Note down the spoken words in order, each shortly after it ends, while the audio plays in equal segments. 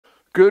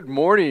Good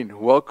morning.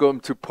 Welcome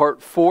to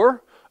part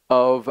 4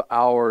 of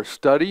our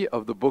study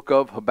of the book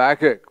of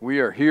Habakkuk.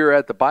 We are here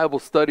at the Bible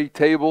study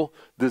table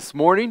this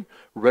morning,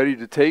 ready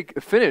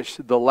to finish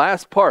the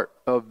last part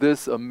of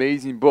this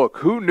amazing book.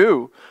 Who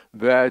knew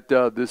that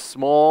this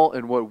small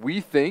and what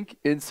we think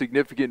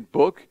insignificant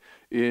book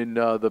in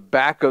the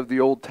back of the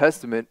Old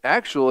Testament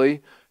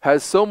actually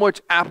has so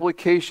much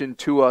application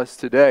to us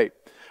today?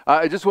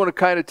 I just want to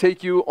kind of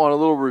take you on a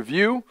little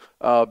review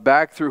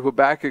back through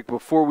Habakkuk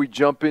before we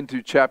jump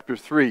into chapter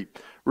 3.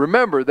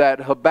 Remember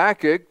that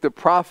Habakkuk, the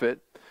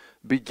prophet,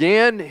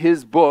 began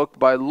his book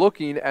by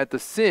looking at the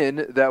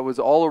sin that was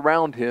all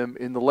around him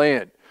in the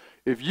land.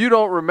 If you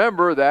don't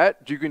remember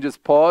that, you can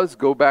just pause,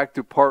 go back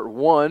to part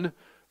 1,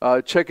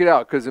 check it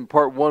out, because in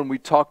part 1 we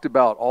talked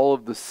about all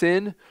of the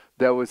sin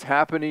that was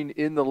happening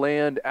in the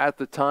land at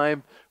the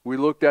time. We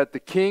looked at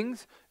the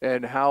kings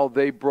and how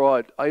they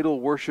brought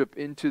idol worship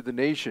into the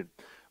nation.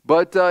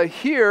 But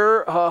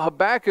here,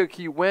 Habakkuk,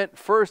 he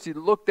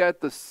looked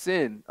at the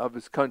sin of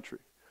his country.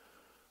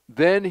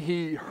 Then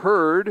he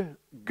heard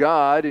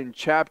God in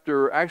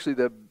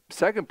the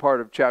second part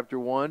of chapter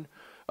 1,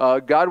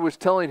 God was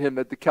telling him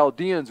that the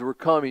Chaldeans were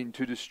coming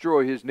to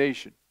destroy his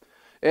nation.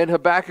 And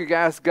Habakkuk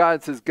asked God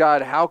and says,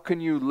 God, how can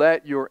you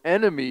let your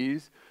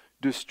enemies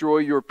destroy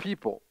your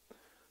people?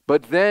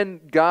 But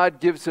then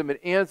God gives him an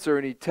answer,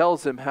 and he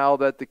tells him how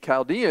that the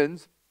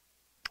Chaldeans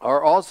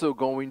are also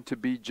going to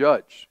be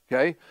judged.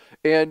 Okay?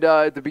 And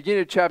at the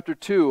beginning of chapter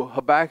 2,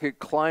 Habakkuk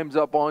climbs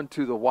up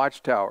onto the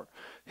watchtower.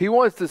 He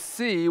wants to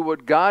see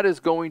what God is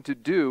going to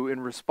do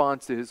in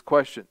response to his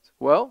questions.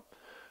 Well,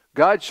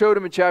 God showed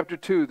him in chapter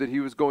 2 that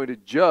he was going to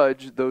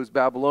judge those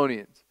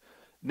Babylonians.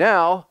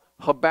 Now,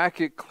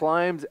 Habakkuk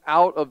climbs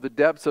out of the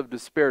depths of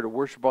despair to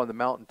worship on the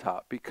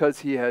mountaintop because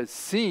he has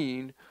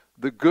seen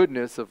the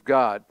goodness of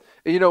God.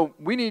 And,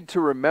 we need to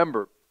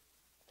remember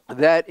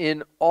that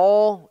in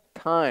all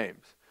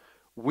times,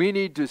 we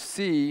need to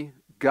see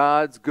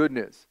God's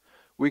goodness.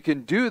 We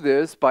can do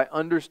this by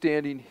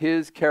understanding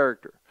his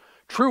character.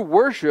 True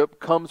worship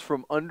comes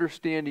from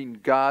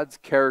understanding God's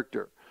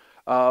character.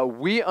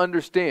 We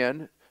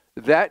understand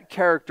that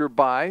character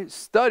by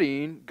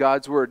studying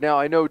God's word. Now,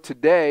 I know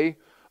today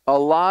a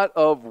lot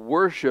of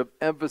worship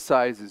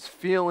emphasizes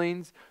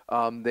feelings.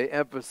 They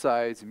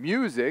emphasize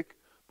music.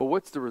 But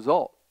what's the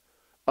result?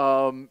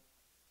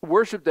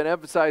 Worship that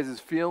emphasizes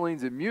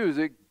feelings and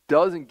music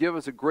doesn't give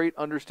us a great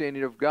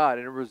understanding of God,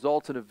 and it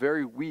results in a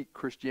very weak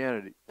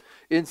Christianity.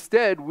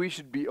 Instead, we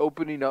should be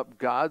opening up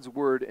God's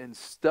word and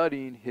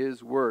studying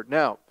his word.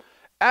 Now,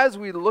 as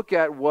we look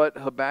at what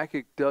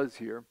Habakkuk does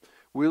here,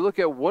 we look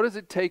at what does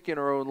it take in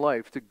our own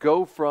life to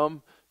go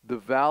from the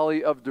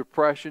valley of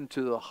depression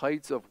to the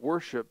heights of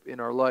worship in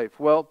our life.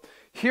 Well,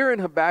 here in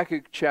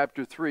Habakkuk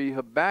chapter 3,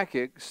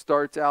 Habakkuk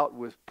starts out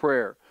with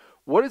prayer.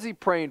 What is he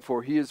praying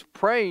for? He is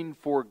praying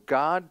for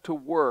God to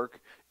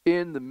work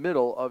in the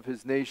middle of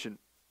his nation.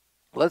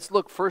 Let's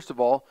look first of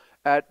all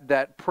at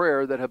that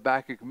prayer that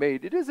Habakkuk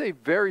made. It is a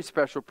very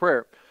special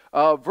prayer.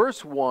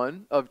 Verse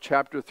 1 of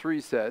chapter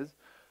 3 says,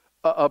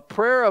 a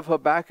prayer of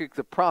Habakkuk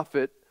the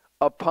prophet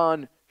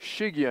upon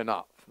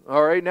Shigionoth.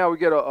 All right, now we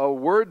get a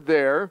word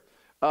there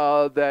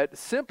that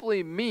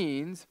simply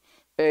means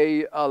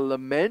a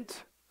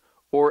lament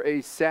or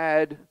a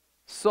sad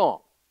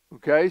song.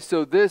 Okay,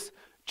 so this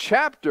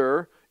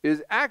chapter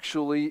is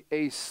actually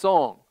a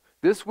song.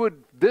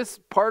 This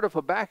part of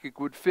Habakkuk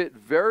would fit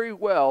very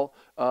well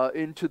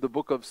into the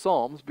book of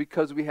Psalms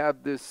because we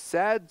have this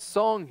sad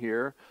song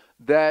here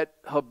that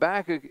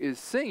Habakkuk is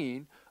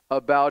singing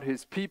about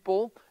his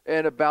people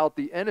and about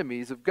the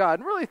enemies of God.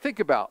 And really think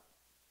about,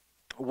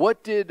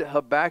 what did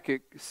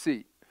Habakkuk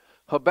see?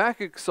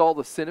 Habakkuk saw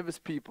the sin of his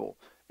people,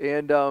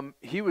 and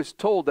he was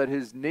told that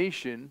his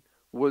nation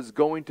was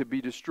going to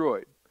be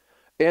destroyed.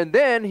 And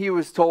then he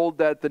was told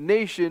that the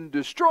nation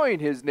destroying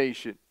his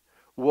nation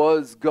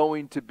was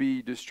going to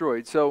be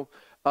destroyed. So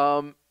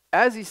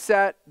as he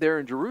sat there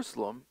in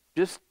Jerusalem,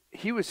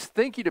 he was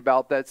thinking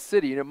about that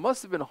city, and it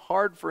must have been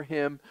hard for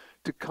him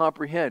to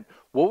comprehend.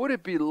 What would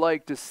it be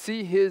like to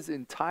see his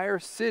entire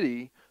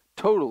city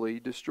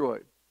totally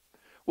destroyed?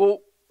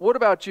 Well, what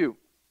about you?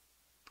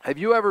 Have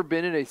you ever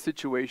been in a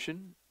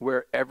situation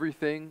where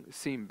everything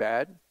seemed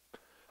bad?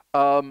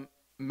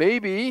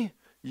 Maybe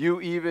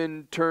you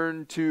even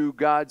turned to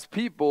God's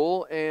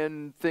people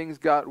and things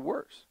got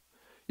worse.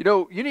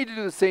 You need to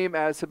do the same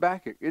as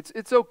Habakkuk.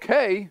 It's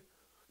okay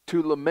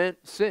to lament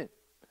sin.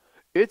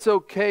 It's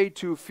okay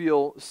to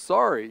feel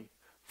sorry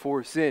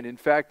for sin. In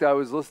fact, I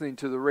was listening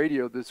to the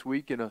radio this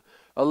week, and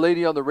a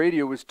lady on the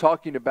radio was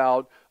talking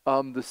about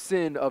the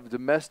sin of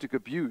domestic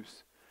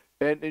abuse.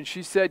 And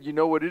she said, you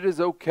know what, it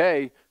is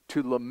okay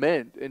to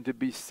lament and to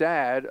be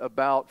sad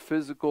about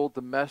physical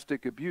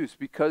domestic abuse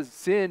because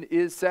sin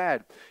is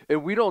sad.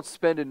 And we don't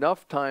spend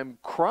enough time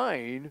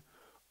crying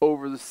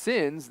over the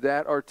sins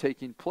that are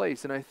taking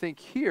place. And I think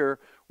here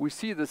we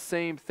see the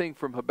same thing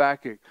from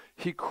Habakkuk.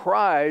 He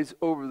cries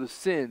over the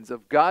sins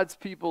of God's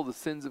people, the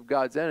sins of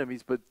God's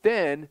enemies, but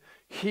then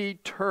he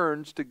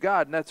turns to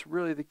God, and that's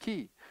really the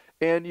key.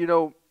 And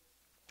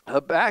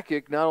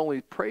Habakkuk not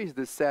only prays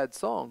this sad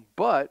song,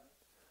 but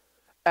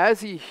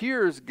as he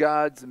hears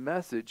God's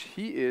message,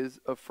 he is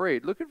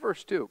afraid. Look at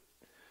verse 2.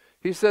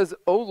 He says,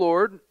 O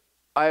Lord,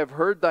 I have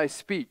heard thy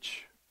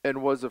speech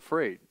and was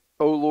afraid.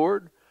 O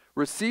Lord,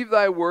 receive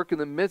thy work in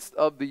the midst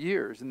of the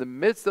years. In the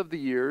midst of the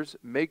years,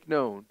 make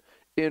known.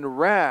 In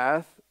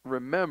wrath,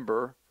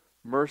 remember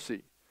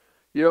mercy.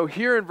 You know,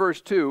 here in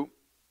verse 2,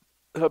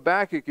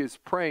 Habakkuk is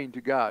praying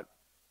to God.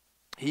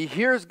 He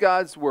hears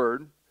God's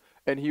word,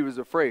 and he was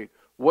afraid.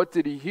 What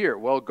did he hear?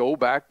 Well, go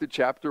back to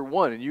chapter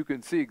 1, and you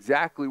can see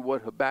exactly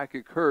what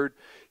Habakkuk heard.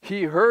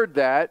 He heard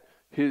that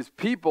his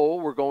people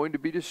were going to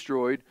be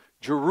destroyed,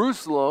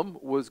 Jerusalem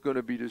was going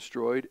to be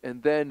destroyed,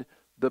 and then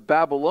the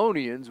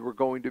Babylonians were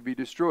going to be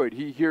destroyed.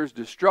 He hears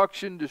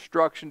destruction,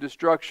 destruction,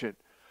 destruction.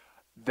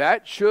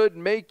 That should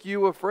make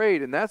you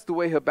afraid, and that's the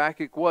way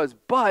Habakkuk was.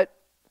 But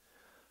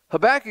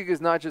Habakkuk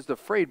is not just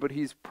afraid, but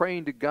he's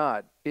praying to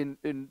God. In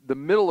the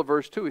middle of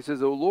verse 2, he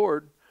says, O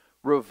Lord,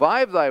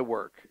 revive thy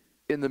work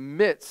in the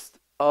midst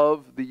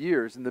of the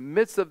years. In the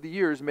midst of the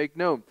years, make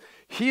known.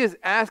 He is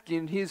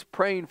asking, he's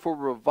praying for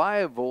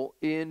revival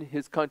in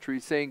his country,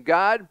 saying,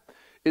 God,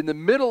 in the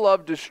middle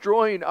of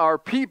destroying our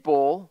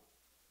people,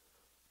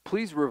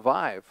 please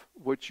revive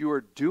what you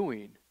are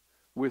doing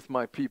with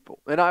my people.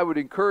 And I would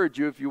encourage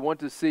you, if you want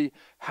to see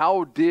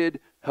how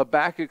did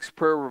Habakkuk's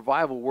prayer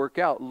revival work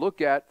out,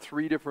 look at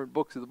 3 different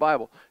books of the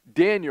Bible.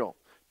 Daniel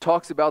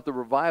talks about the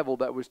revival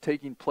that was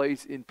taking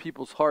place in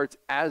people's hearts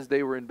as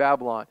they were in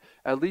Babylon,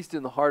 at least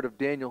in the heart of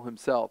Daniel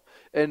himself.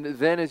 And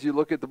then as you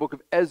look at the book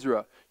of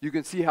Ezra, you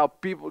can see how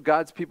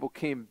God's people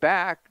came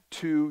back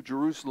to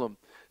Jerusalem.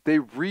 They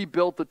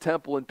rebuilt the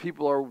temple, and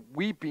people are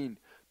weeping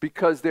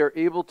because they're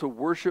able to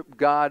worship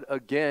God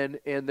again,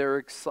 and they're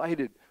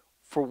excited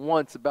for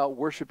once about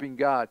worshiping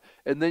God.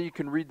 And then you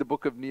can read the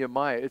book of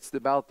Nehemiah. It's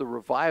about the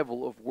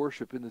revival of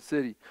worship in the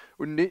city.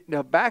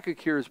 Habakkuk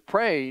here is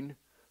praying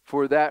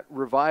for that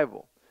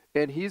revival.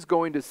 And he's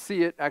going to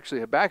see it.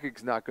 Actually,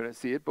 Habakkuk's not going to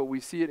see it, but we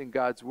see it in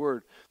God's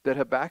word that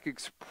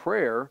Habakkuk's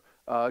prayer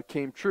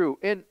came true.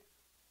 And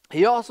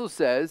he also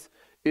says,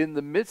 in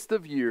the midst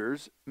of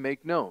years,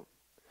 make known.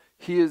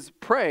 He is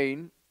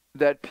praying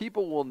that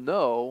people will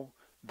know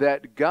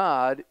that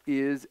God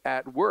is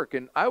at work.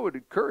 And I would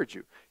encourage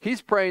you.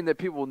 He's praying that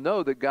people will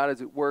know that God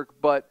is at work,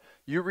 but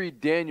you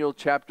read Daniel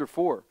chapter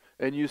 4,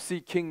 and you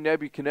see King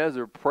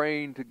Nebuchadnezzar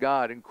praying to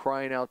God and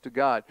crying out to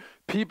God.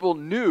 People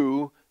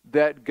knew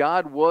that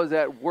God was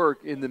at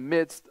work in the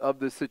midst of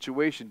this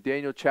situation.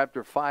 Daniel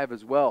chapter 5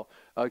 as well.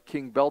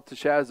 King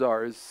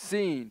Belteshazzar is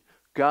seeing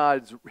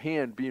God's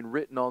hand being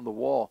written on the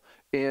wall,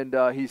 and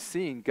he's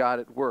seeing God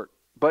at work.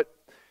 But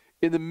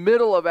in the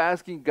middle of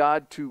asking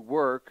God to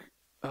work,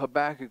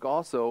 Habakkuk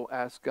also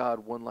asks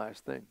God one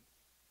last thing.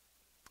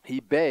 He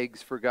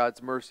begs for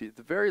God's mercy. At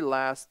the very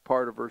last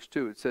part of verse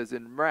 2, it says,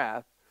 in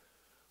wrath,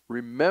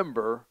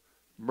 remember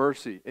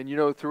mercy. And you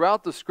know,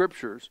 throughout the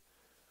scriptures,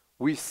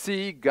 we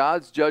see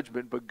God's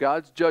judgment, but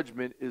God's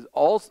judgment is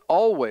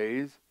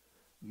always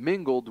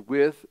mingled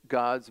with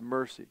God's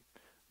mercy.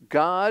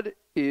 God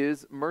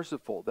is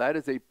merciful. That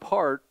is a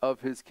part of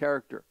his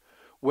character.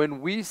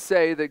 When we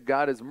say that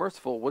God is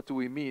merciful, what do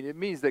we mean? It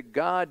means that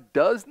God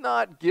does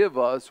not give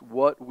us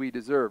what we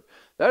deserve.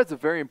 That is a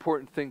very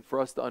important thing for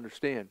us to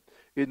understand.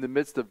 In the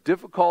midst of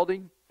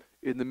difficulty,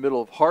 in the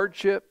middle of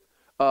hardship,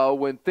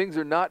 when things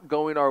are not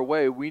going our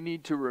way, we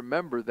need to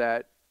remember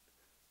that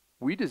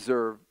we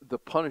deserve the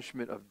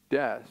punishment of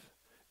death,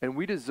 and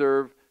we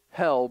deserve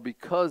hell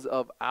because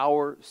of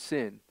our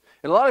sin.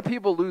 And a lot of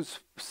people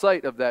lose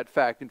sight of that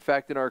fact. In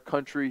fact, in our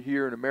country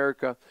here in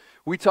America,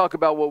 we talk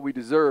about what we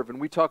deserve,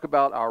 and we talk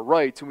about our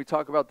rights, and we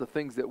talk about the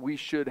things that we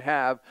should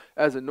have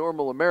as a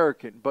normal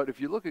American. But if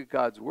you look at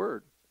God's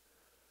word,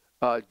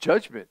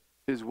 judgment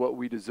is what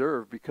we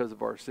deserve because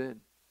of our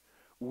sin.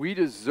 We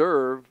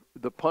deserve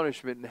the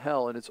punishment in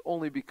hell, and it's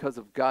only because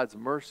of God's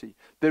mercy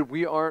that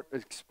we aren't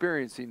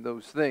experiencing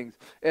those things.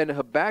 And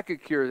Habakkuk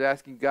here is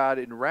asking God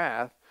in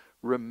wrath,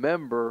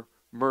 remember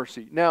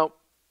mercy. Now,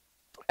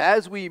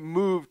 as we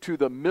move to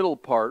the middle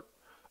part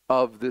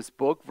of this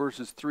book,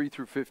 verses 3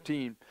 through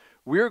 15,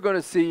 we're going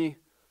to see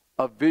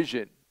a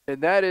vision.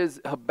 And that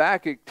is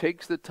Habakkuk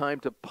takes the time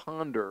to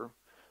ponder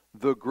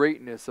the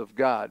greatness of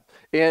God.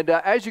 And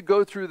as you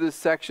go through this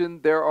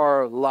section, there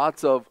are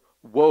lots of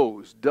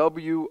woes,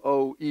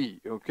 W-O-E,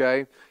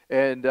 okay?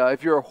 And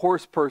if you're a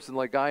horse person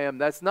like I am,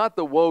 that's not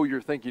the woe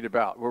you're thinking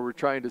about, where we're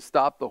trying to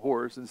stop the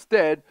horse.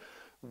 Instead,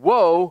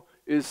 woe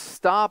is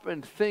stop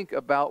and think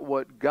about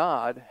what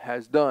God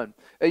has done.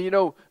 And you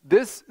know,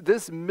 this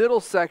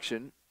middle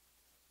section,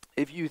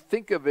 if you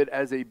think of it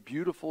as a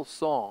beautiful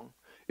song,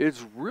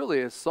 it's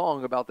really a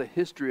song about the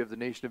history of the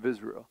nation of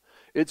Israel.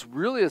 It's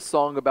really a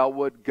song about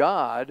what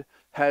God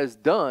has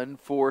done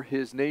for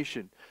his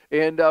nation.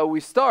 And we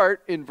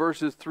start in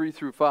verses 3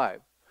 through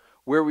 5,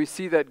 where we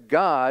see that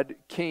God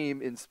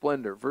came in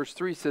splendor. Verse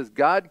 3 says,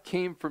 God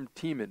came from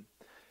Teman,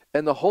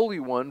 and the Holy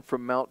One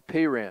from Mount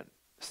Paran,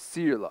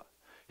 Selah.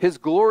 His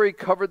glory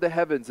covered the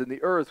heavens, and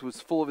the earth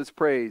was full of his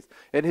praise.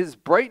 And his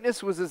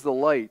brightness was as the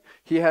light.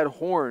 He had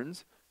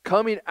horns,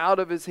 coming out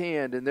of his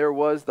hand, and there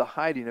was the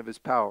hiding of his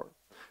power.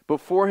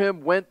 Before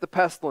him went the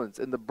pestilence,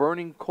 and the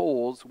burning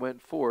coals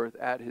went forth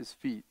at his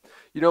feet.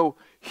 You know,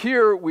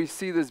 here we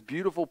see this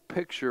beautiful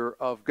picture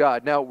of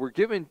God. Now, we're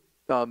given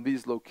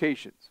these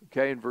locations,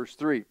 okay, in verse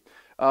 3.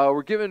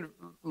 We're given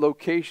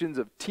locations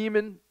of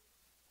Teman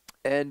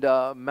and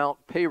Mount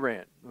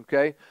Paran,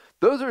 okay?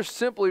 Those are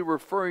simply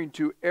referring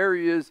to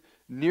areas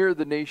near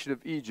the nation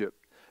of Egypt.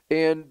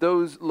 And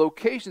those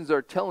locations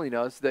are telling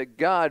us that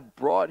God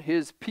brought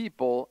his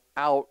people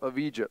out of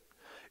Egypt.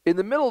 In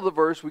the middle of the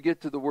verse, we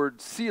get to the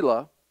word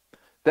Selah.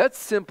 That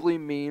simply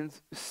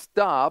means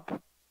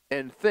stop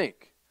and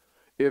think.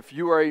 If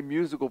you are a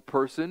musical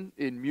person,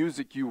 in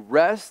music you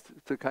rest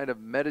to kind of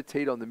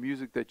meditate on the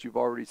music that you've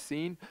already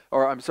seen,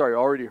 or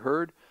already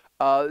heard.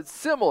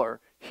 Similar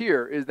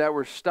here is that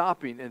we're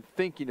stopping and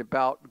thinking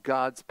about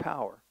God's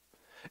power.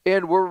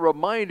 And we're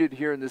reminded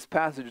here in this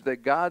passage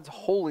that God's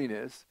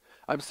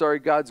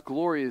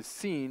glory is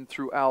seen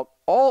throughout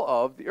all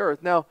of the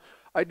earth. Now,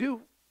 I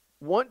do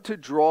want to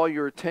draw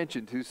your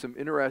attention to some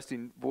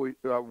interesting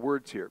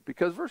words here,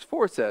 because verse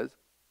 4 says,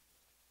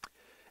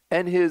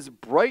 and his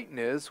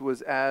brightness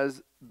was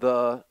as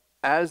the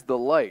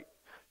light.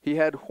 He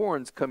had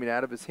horns coming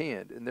out of his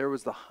hand, and there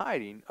was the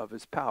hiding of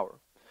his power.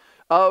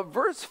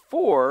 Verse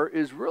 4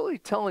 is really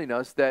telling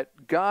us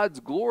that God's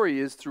glory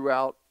is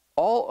throughout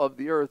all of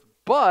the earth,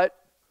 but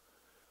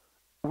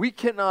we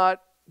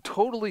cannot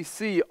totally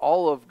see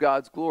all of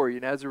God's glory,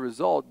 and as a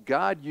result,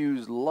 God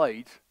used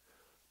light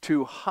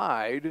to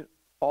hide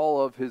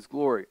all of his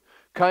glory.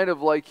 Kind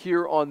of like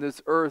here on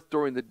this earth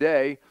during the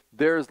day,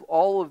 there's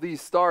all of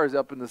these stars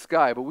up in the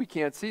sky, but we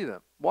can't see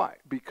them. Why?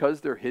 Because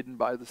they're hidden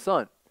by the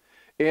sun.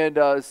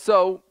 And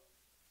so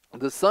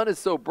the sun is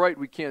so bright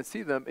we can't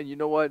see them, and you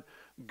know what?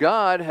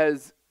 God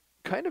has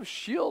kind of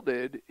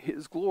shielded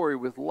his glory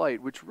with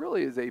light, which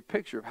really is a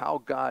picture of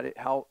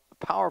how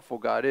powerful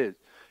God is,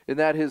 and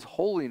that his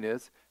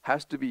holiness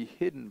has to be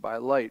hidden by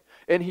light.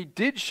 And he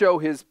did show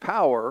his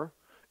power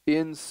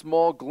in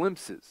small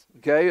glimpses.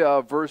 Okay,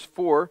 verse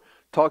 4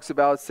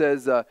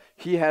 says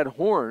he had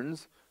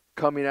horns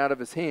coming out of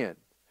his hand,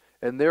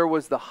 and there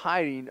was the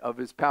hiding of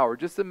his power.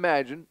 Just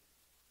imagine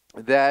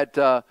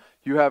that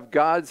you have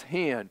God's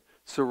hand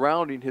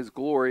surrounding his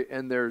glory,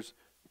 and there's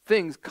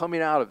things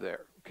coming out of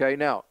there. Okay,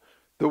 now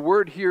the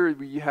word here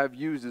we have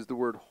used is the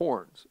word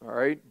horns, all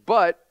right?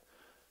 But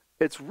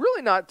it's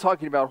really not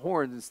talking about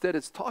horns. Instead,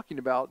 it's talking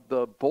about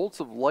the bolts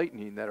of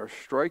lightning that are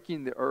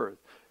striking the earth,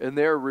 and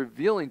they're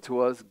revealing to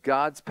us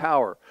God's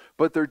power.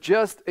 But they're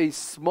just a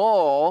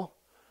small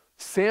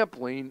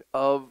sampling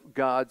of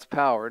God's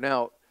power.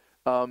 Now,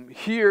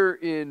 here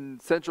in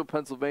eastern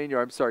Pennsylvania,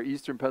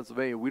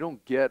 we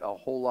don't get a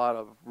whole lot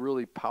of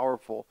really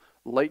powerful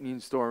lightning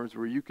storms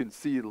where you can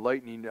see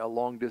lightning a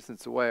long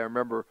distance away. I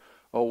remember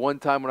one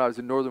time when I was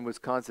in northern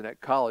Wisconsin at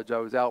college, I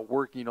was out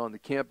working on the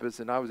campus,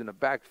 and I was in a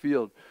back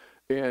field,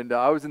 and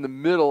I was in the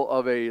middle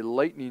of a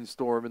lightning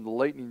storm, and the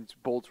lightning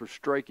bolts were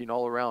striking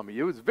all around me.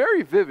 It was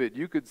very vivid.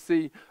 You could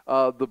see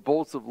the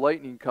bolts of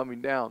lightning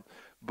coming down.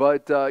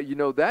 But,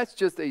 that's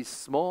just a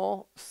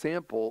small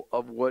sample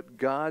of what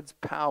God's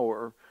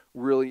power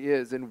really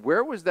is. And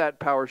where was that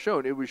power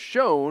shown? It was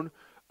shown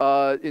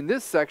in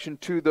this section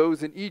to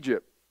those in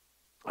Egypt.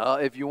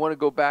 If you want to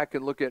go back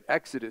and look at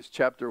Exodus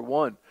chapter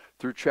 1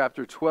 through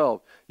chapter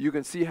 12, you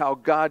can see how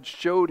God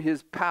showed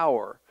his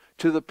power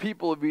to the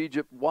people of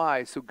Egypt.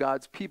 Why? So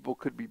God's people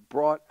could be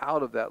brought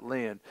out of that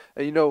land.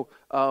 And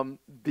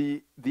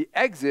the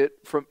exit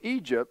from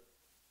Egypt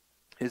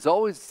is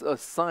always a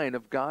sign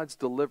of God's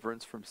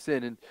deliverance from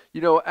sin. And,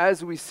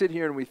 as we sit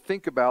here and we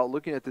think about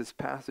looking at this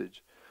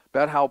passage,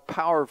 about how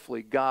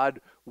powerfully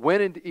God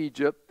went into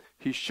Egypt,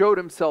 he showed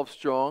himself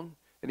strong,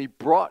 and he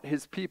brought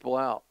his people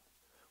out.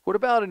 What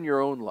about in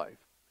your own life?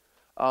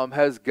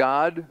 Has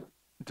God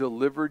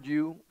delivered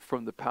you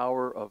from the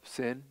power of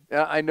sin?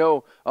 I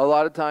know a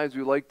lot of times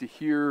we like to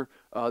hear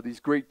these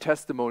great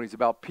testimonies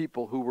about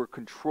people who were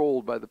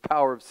controlled by the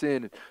power of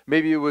sin.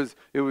 Maybe it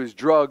was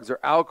drugs or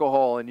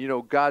alcohol,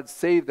 and God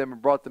saved them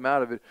and brought them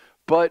out of it.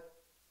 But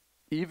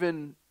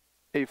even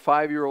a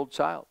 5-year-old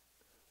child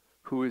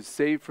who is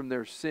saved from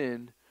their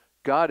sin,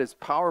 God is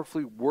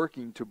powerfully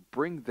working to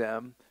bring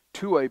them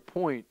to a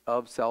point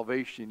of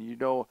salvation.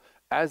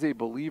 As a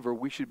believer,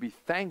 we should be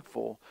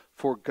thankful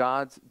for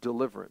God's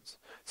deliverance.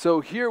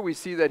 So here we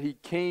see that he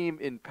came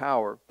in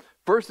power.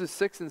 Verses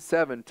 6 and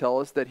 7 tell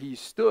us that he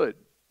stood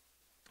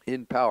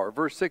in power.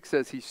 Verse 6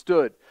 says he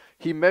stood,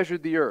 he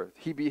measured the earth,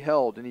 he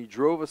beheld, and he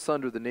drove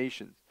asunder the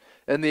nations.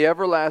 And the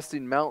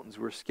everlasting mountains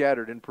were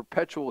scattered, and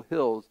perpetual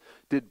hills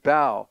did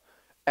bow.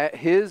 At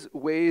his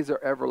ways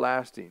are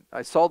everlasting.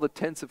 I saw the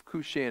tents of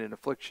Cushan in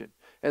affliction,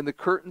 and the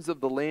curtains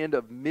of the land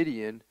of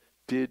Midian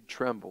did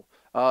tremble.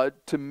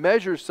 To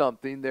measure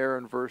something there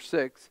in verse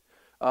 6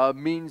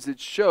 means it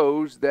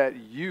shows that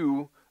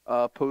you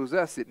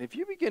possess it. And if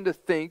you begin to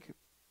think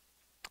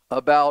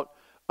about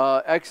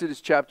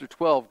Exodus chapter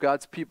 12,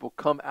 God's people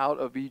come out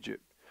of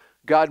Egypt.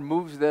 God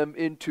moves them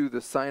into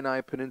the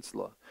Sinai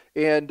Peninsula.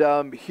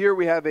 And here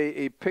we have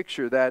a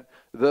picture that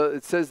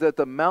it says that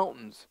the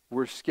mountains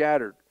were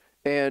scattered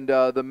and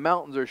the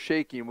mountains are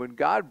shaking. When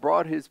God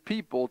brought his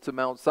people to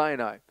Mount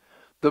Sinai,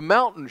 the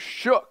mountain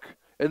shook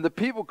and the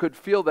people could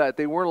feel that.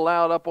 They weren't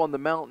allowed up on the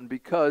mountain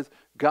because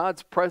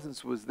God's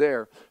presence was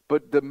there.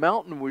 But the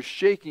mountain was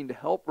shaking to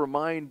help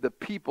remind the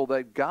people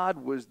that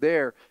God was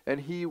there and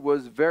he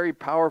was very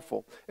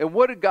powerful. And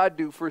what did God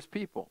do for his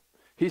people?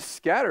 He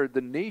scattered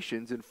the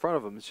nations in front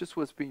of him. It's just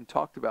what's being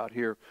talked about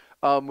here.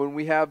 When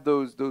we have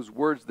those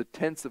words, the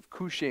tents of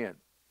Cushan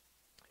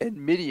and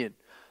Midian,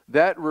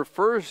 that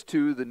refers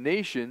to the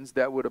nations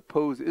that would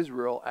oppose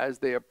Israel as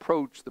they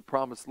approach the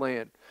promised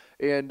land.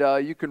 And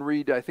you can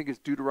read, I think it's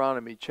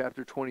Deuteronomy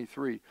chapter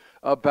 23,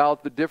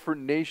 about the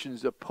different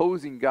nations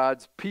opposing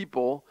God's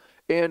people,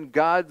 and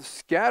God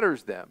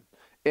scatters them,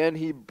 and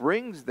he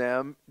brings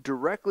them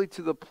directly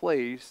to the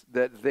place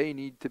that they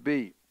need to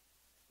be.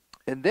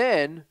 And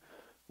then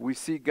we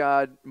see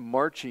God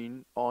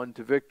marching on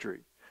to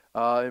victory.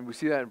 And we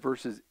see that in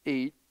verses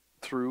 8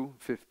 through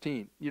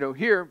 15.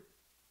 Here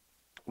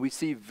we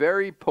see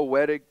very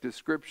poetic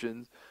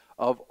descriptions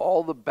of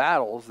all the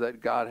battles that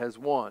God has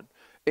won.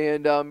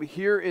 And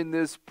here in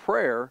this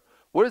prayer,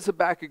 what is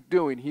Habakkuk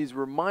doing? He's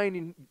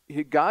reminding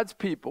God's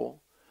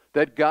people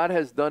that God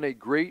has done a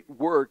great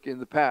work in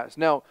the past.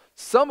 Now,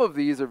 some of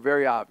these are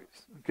very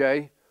obvious,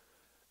 okay?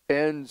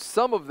 And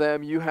some of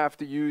them you have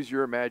to use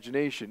your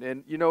imagination.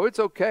 And, it's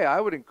okay. I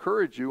would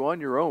encourage you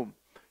on your own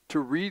to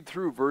read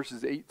through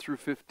verses 8 through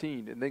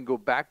 15 and then go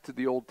back to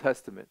the Old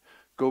Testament,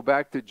 go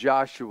back to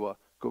Joshua,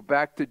 go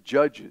back to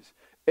Judges,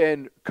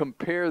 and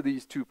compare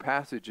these two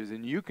passages.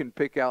 And you can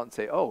pick out and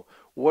say, oh,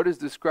 what is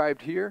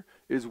described here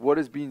is what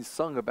is being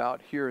sung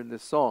about here in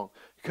this song.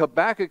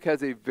 Habakkuk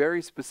has a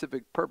very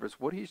specific purpose.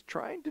 What he's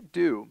trying to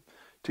do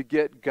to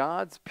get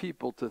God's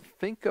people to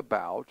think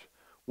about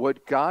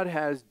what God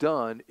has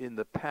done in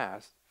the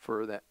past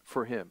for them.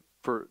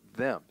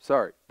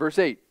 Verse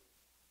 8.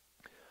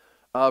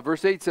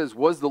 Verse 8 says,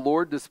 was the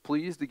Lord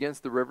displeased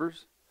against the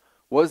rivers?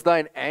 Was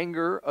thine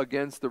anger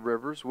against the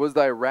rivers? Was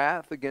thy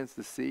wrath against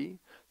the sea?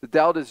 That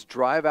thou didst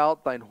drive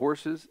out thine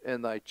horses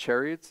and thy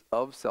chariots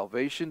of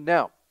salvation?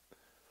 Now,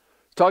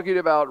 talking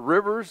about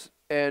rivers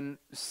and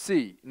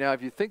sea. Now,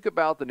 if you think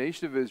about the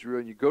nation of Israel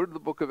and you go to the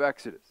book of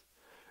Exodus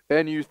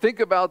and you think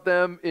about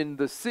them in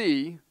the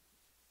sea,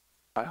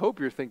 I hope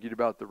you're thinking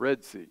about the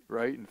Red Sea,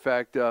 right? In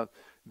fact,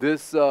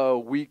 this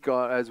week,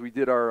 as we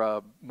did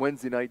our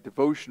Wednesday night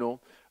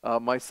devotional,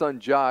 my son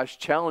Josh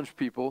challenged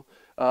people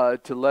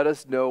to let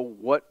us know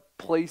what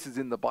places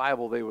in the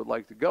Bible they would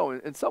like to go.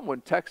 And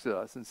someone texted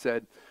us and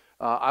said,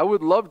 I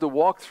would love to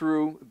walk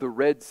through the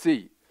Red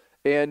Sea.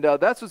 And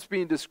that's what's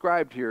being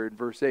described here in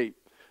verse 8.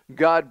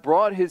 God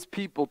brought his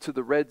people to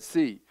the Red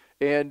Sea.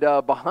 And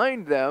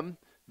behind them,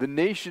 the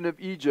nation of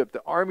Egypt,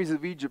 the armies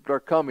of Egypt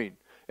are coming.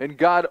 And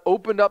God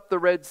opened up the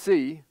Red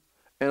Sea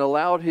and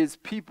allowed his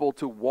people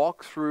to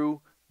walk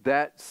through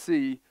that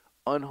sea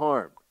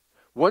unharmed.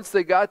 Once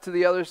they got to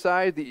the other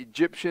side, the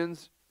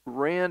Egyptians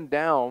ran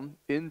down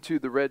into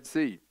the Red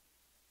Sea.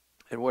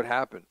 And what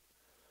happened?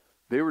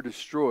 They were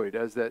destroyed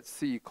as that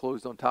sea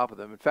closed on top of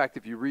them. In fact,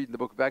 if you read in the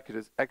book of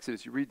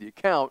Exodus, you read the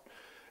account,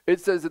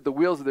 it says that the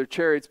wheels of their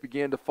chariots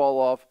began to fall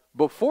off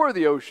before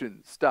the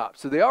ocean stopped.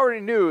 So they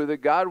already knew that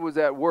God was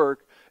at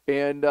work.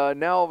 And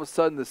now all of a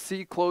sudden the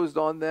sea closed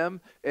on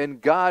them,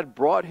 and God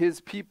brought his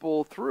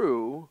people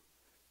through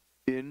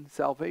in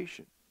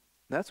salvation.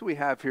 And that's what we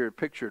have here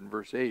pictured in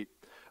verse 8.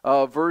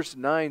 Verse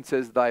 9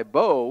 says, thy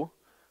bow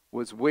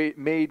was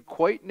made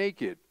quite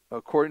naked,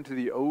 according to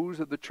the oaths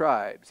of the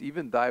tribes,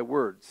 even thy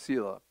words,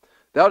 Selah.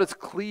 Thou didst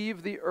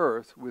cleave the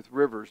earth with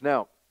rivers.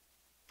 Now,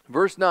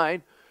 verse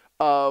 9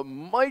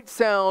 might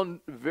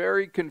sound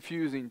very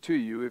confusing to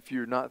you if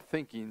you're not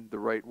thinking the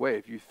right way.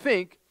 If you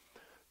think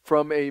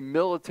from a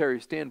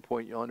military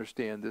standpoint, you'll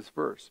understand this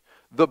verse.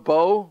 The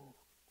bow,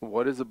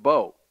 what is a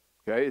bow?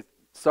 Okay,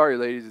 sorry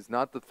ladies, it's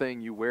not the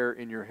thing you wear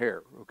in your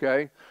hair,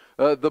 okay?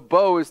 The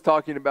bow is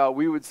talking about,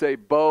 we would say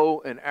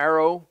bow and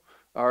arrow,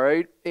 all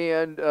right?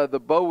 And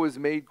the bow was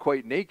made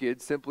quite naked,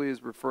 simply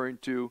is referring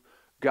to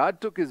God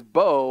took his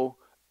bow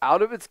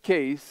out of its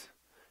case,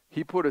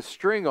 he put a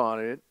string on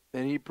it,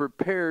 and he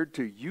prepared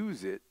to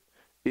use it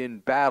in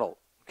battle,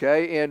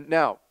 okay? And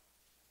now,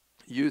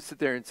 you sit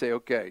there and say,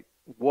 okay,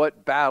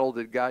 what battle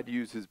did God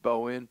use his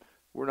bow in?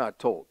 We're not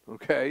told,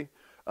 okay?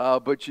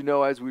 But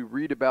as we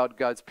read about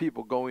God's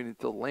people going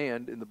into the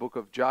land in the book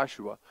of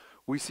Joshua,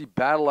 we see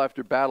battle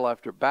after battle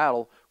after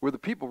battle where the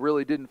people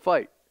really didn't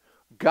fight.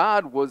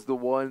 God was the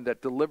one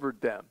that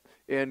delivered them,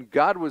 and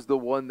God was the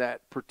one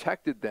that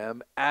protected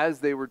them as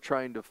they were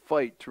trying to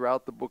fight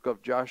throughout the book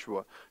of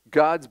Joshua.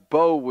 God's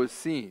bow was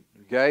seen,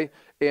 okay?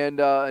 And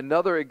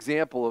another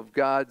example of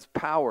God's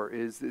power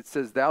is it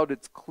says, thou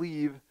didst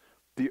cleave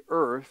the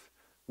earth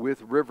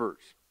with rivers.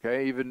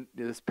 Okay, even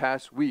this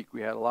past week we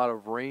had a lot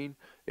of rain,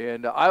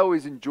 and I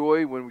always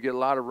enjoy when we get a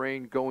lot of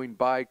rain going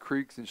by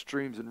creeks and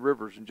streams and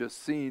rivers and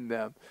just seeing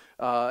them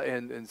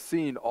and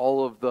seeing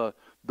all of the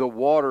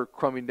water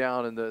coming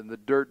down and the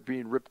dirt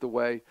being ripped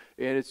away.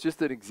 And it's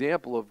just an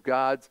example of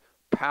God's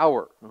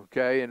power,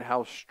 okay, and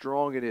how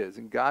strong it is.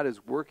 And God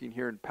is working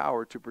here in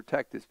power to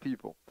protect his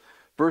people.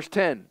 Verse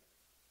 10,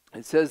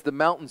 it says, the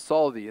mountains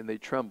saw thee, and they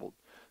trembled.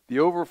 The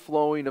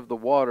overflowing of the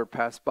water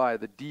passed by.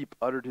 The deep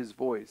uttered his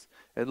voice,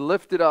 and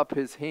lifted up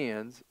his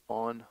hands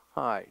on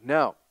high.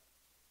 Now,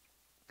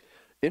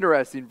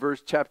 interesting,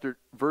 verse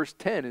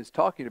 10 is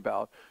talking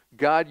about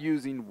God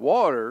using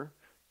water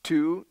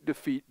to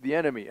defeat the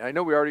enemy. I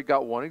know we already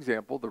got one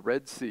example, the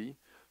Red Sea.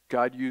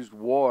 God used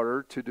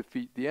water to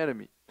defeat the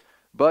enemy.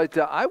 But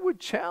I would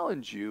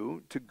challenge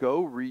you to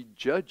go read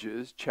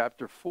Judges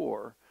chapter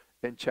 4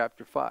 and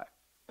chapter 5.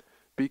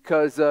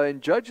 Because in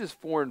Judges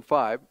 4 and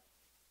 5,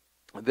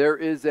 there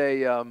is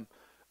a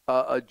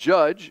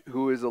judge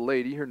who is a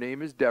lady. Her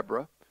name is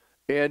Deborah.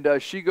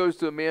 And she goes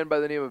to a man by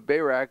the name of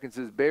Barak and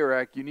says,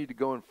 Barak, you need to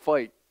go and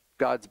fight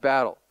God's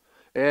battle.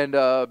 And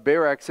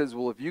Barak says,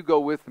 well, if you go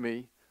with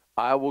me,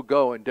 I will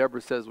go. And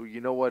Deborah says, well,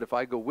 you know what? If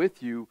I go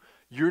with you,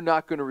 you're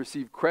not going to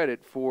receive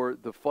credit for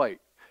the fight.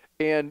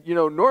 And, you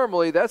know,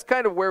 normally that's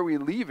kind of where we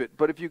leave it.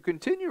 But if you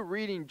continue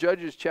reading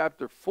Judges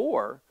chapter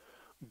 4,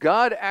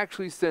 God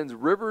actually sends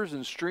rivers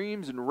and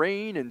streams and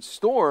rain and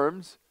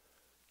storms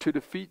to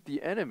defeat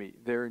the enemy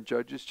there in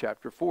Judges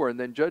chapter 4. And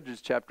then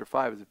Judges chapter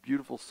 5 is a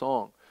beautiful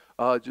song,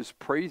 just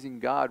praising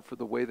God for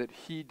the way that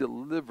he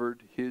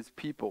delivered his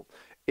people.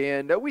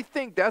 And we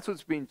think that's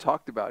what's being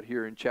talked about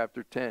here in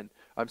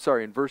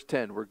in verse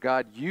 10, where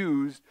God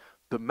used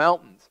the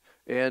mountains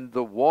and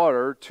the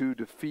water to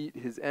defeat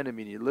his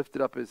enemy. And he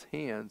lifted up his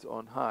hands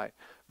on high.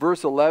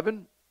 Verse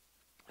 11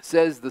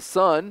 says, the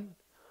sun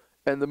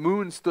and the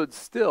moon stood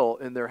still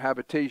in their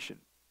habitation.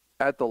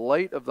 At the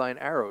light of thine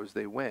arrows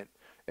they went,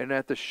 and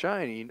at the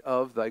shining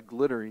of thy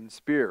glittering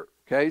spear.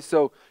 Okay,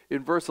 so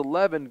in verse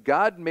 11,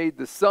 God made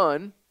the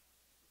sun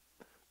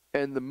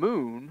and the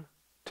moon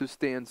to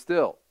stand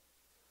still.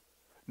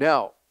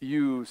 Now,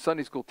 you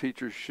Sunday school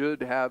teachers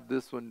should have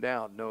this one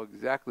down, know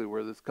exactly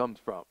where this comes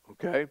from,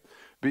 okay?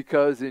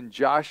 Because in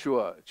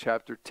Joshua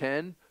chapter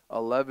 10,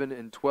 11,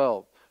 and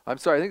 12, I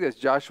think that's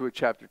Joshua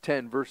chapter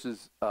 10,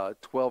 verses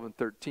 12 and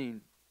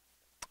 13.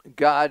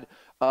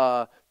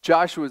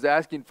 Joshua is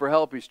asking for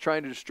help. He's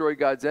trying to destroy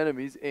God's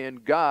enemies,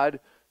 and God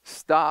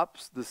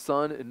stops the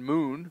sun and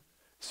moon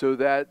so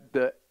that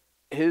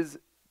his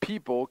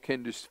people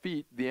can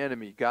defeat the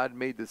enemy. God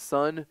made the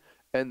sun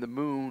and the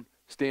moon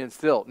stand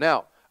still.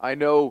 Now, I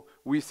know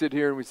we sit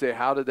here and we say,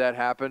 how did that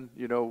happen?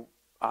 You know,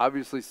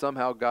 obviously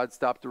somehow God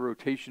stopped the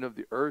rotation of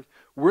the earth.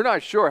 We're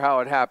not sure how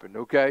it happened,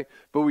 okay?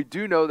 But we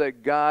do know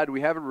that God, we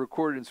have it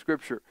recorded in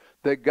Scripture,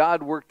 that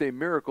God worked a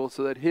miracle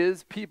so that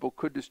his people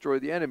could destroy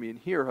the enemy. And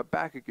here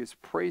Habakkuk is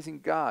praising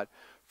God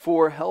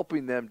for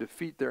helping them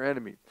defeat their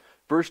enemy.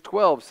 Verse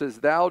 12 says,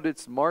 thou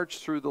didst march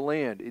through the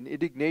land in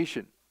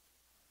indignation.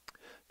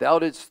 Thou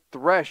didst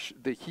thresh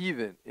the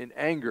heathen in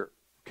anger,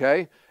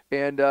 okay?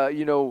 And,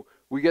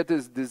 we get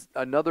this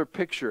another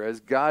picture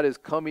as God is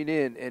coming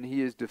in and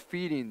he is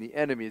defeating the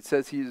enemy. It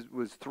says he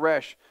was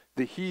thresh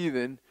the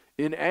heathen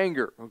in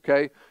anger,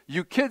 okay?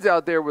 You kids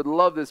out there would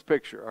love this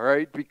picture, all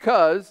right?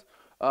 Because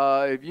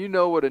if you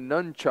know what a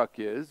nunchuck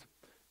is,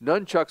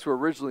 nunchucks were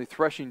originally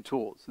threshing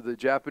tools. So the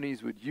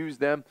Japanese would use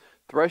them.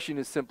 Threshing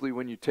is simply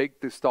when you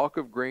take the stalk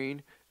of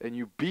grain and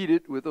you beat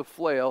it with a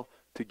flail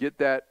to get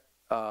that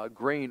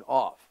grain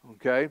off,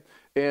 okay?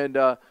 And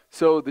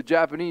so the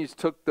Japanese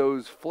took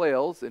those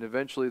flails and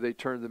eventually they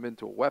turned them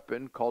into a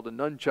weapon called a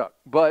nunchuck.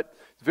 But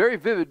it's very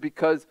vivid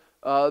because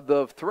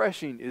the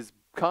threshing is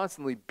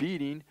constantly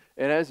beating,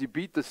 and as you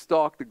beat the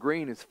stalk, the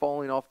grain is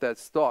falling off that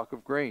stalk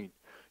of grain.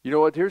 You know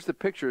what? Here's the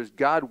picture. As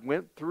God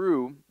went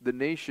through the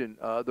nation,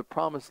 the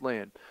promised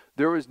land,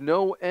 there was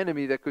no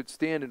enemy that could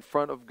stand in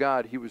front of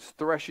God. He was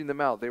threshing them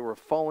out. They were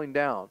falling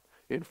down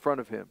in front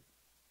of him.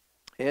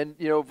 And,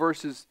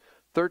 verses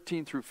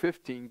 13 through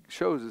 15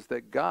 shows us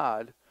that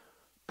God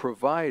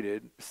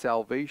provided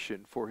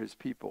salvation for his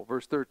people.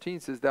 Verse 13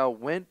 says, thou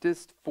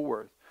wentest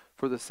forth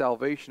for the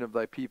salvation of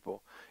thy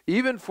people,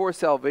 even for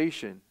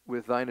salvation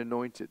with thine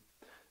anointed.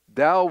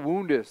 Thou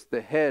woundest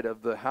the head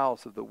of the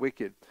house of the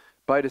wicked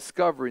by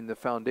discovering the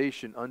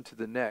foundation unto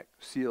the neck,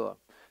 Selah.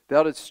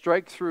 Thou didst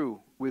strike through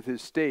with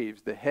his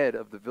staves the head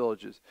of the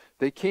villages.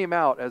 They came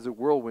out as a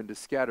whirlwind to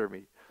scatter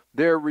me.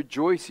 Their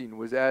rejoicing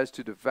was as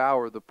to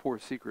devour the poor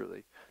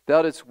secretly.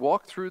 Thou didst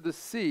walk through the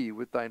sea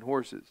with thine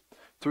horses,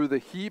 through the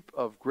heap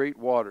of great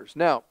waters.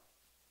 Now,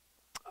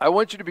 I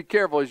want you to be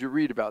careful as you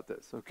read about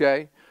this,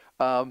 okay?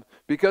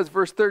 Because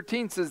verse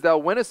 13 says, thou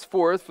wentest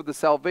forth for the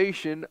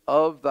salvation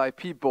of thy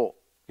people,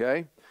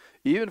 okay?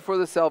 Even for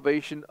the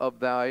salvation of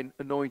thine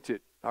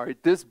anointed. All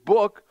right, this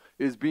book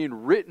is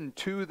being written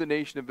to the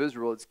nation of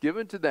Israel. It's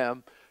given to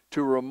them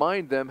to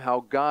remind them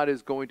how God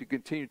is going to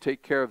continue to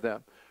take care of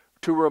them,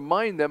 to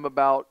remind them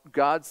about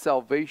God's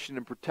salvation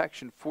and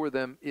protection for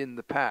them in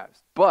the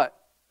past. But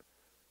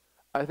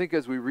I think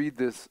as we read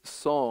this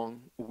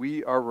song,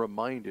 we are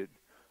reminded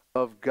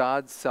of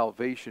God's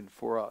salvation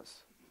for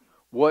us,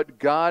 what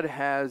God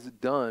has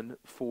done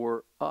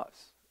for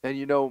us.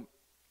 And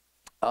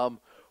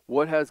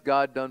what has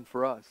God done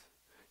for us?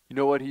 You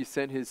know what? He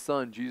sent his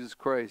son, Jesus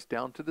Christ,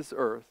 down to this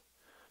earth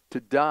to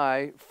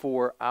die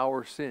for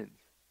our sins.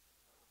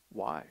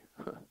 Why?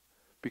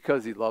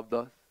 Because he loved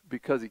us,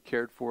 because he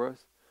cared for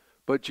us.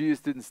 But Jesus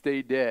didn't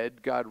stay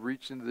dead. God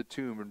reached into the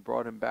tomb and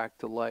brought him back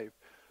to life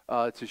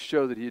to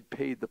show that he had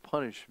paid the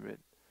punishment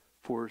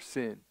for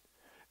sin.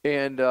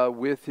 And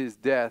with his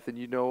death,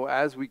 and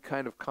as we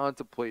kind of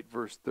contemplate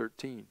verse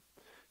 13, it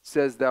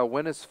says, "Thou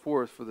wentest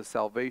forth for the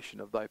salvation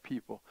of thy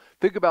people."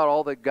 Think about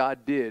all that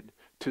God did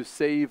to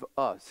save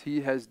us.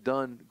 He has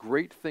done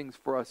great things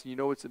for us.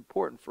 It's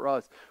important for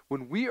us.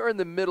 When we are in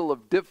the middle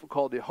of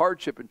difficulty,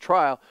 hardship, and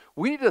trial,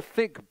 we need to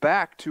think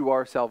back to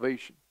our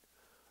salvation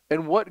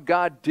and what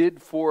God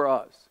did for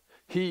us.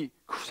 He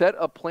set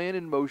a plan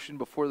in motion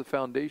before the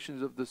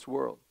foundations of this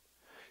world.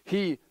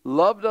 He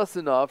loved us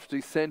enough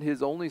to send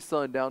his only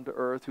son down to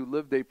earth, who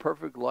lived a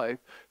perfect life,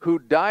 who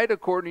died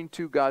according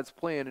to God's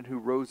plan, and who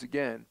rose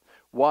again.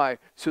 Why?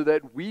 So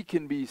that we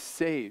can be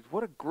saved.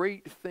 What a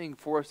great thing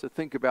for us to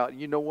think about.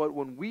 And you know what?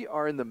 When we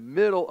are in the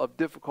middle of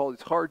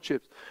difficulties,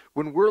 hardships,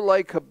 when we're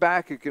like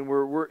Habakkuk and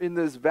we're in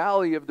this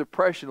valley of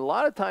depression, a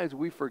lot of times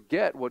we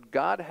forget what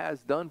God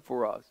has done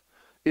for us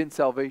in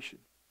salvation.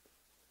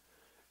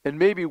 And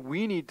maybe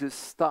we need to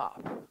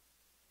stop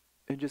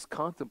and just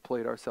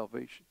contemplate our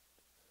salvation.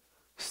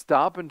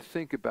 Stop and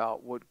think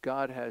about what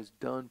God has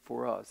done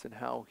for us and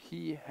how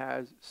he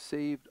has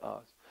saved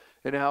us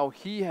and how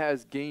he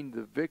has gained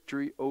the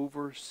victory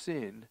over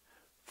sin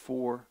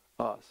for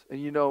us.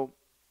 And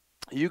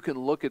you can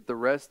look at the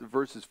rest of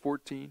verses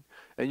 14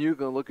 and you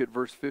can look at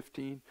verse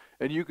 15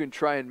 and you can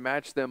try and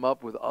match them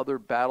up with other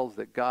battles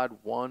that God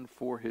won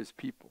for his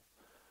people.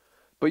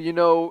 But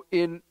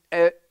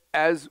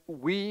as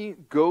we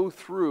go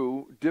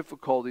through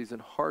difficulties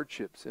and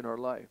hardships in our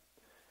life,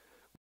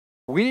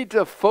 we need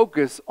to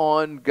focus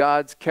on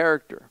God's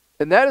character.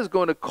 And that is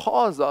going to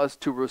cause us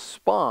to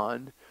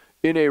respond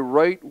in a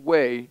right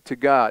way to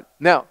God.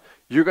 Now,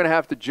 you're going to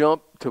have to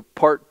jump to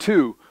part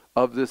 2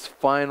 of this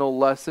final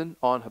lesson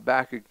on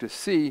Habakkuk to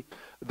see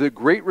the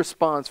great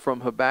response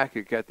from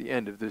Habakkuk at the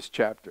end of this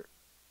chapter.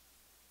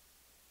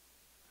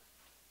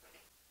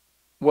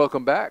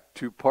 Welcome back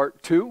to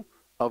part 2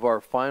 of our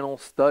final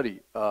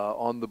study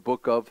on the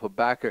book of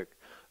Habakkuk.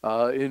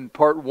 In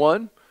part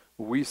 1,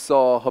 we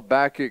saw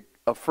Habakkuk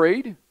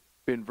afraid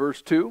in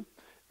verse 2,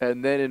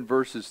 and then in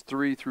verses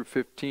 3 through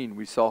 15,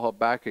 we saw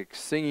Habakkuk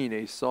singing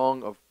a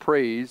song of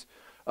praise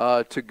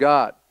to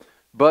God.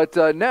 But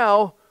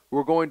now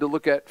we're going to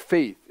look at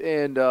faith,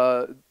 and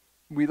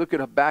we look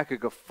at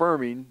Habakkuk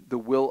affirming the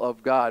will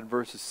of God,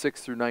 verses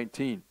 6 through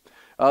 19.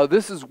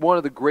 This is one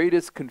of the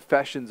greatest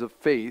confessions of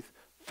faith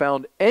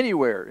found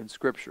anywhere in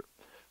Scripture.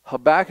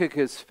 Habakkuk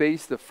has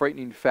faced the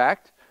frightening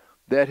fact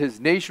that his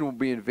nation will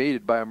be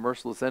invaded by a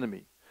merciless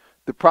enemy.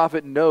 The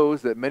prophet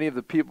knows that many of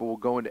the people will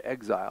go into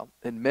exile,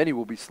 and many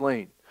will be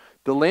slain.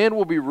 The land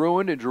will be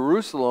ruined in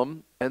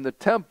Jerusalem, and the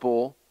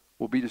temple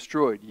will be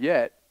destroyed.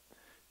 Yet,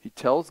 he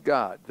tells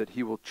God that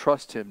he will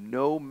trust him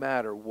no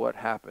matter what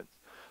happens.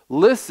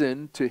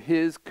 Listen to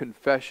his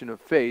confession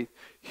of faith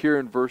here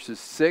in verses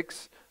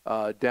 6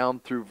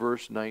 down through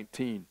verse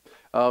 19.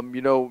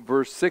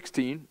 Verse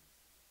 16,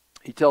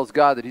 he tells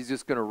God that he's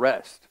just going to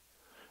rest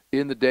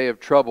in the day of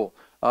trouble.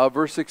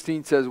 Verse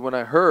 16 says, "When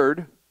I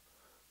heard,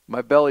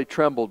 my belly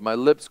trembled, my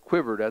lips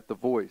quivered at the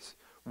voice.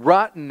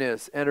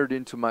 Rottenness entered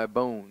into my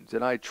bones,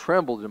 and I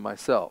trembled in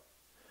myself,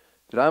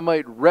 that I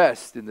might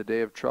rest in the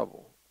day of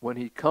trouble, when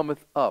he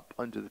cometh up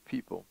unto the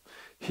people.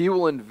 He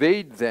will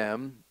invade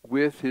them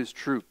with his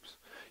troops."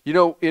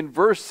 In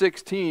verse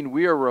 16,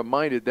 we are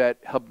reminded that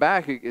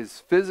Habakkuk is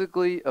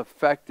physically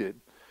affected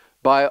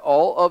by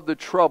all of the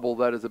trouble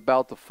that is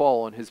about to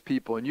fall on his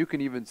people. And you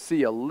can even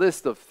see a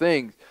list of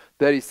things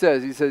that he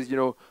says. He says,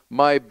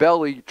 my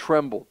belly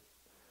trembled.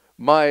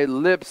 My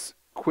lips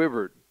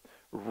quivered.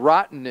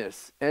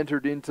 Rottenness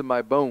entered into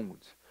my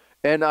bones,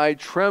 and I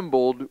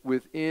trembled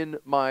within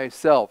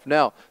myself.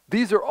 Now,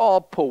 these are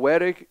all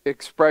poetic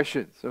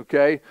expressions,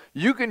 okay?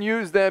 You can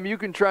use them. You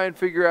can try and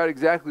figure out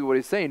exactly what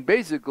he's saying.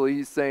 Basically,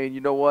 he's saying,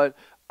 you know what?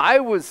 I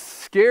was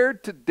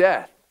scared to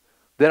death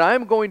that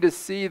I'm going to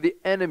see the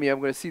enemy. I'm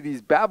going to see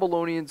these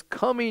Babylonians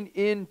coming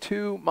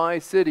into my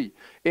city.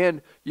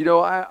 And,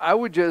 I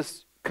would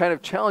just kind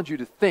of challenge you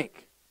to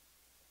think,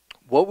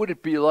 what would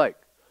it be like?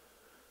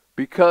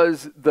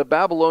 Because the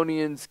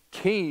Babylonians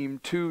came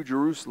to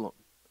Jerusalem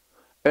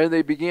and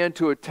they began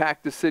to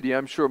attack the city.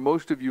 I'm sure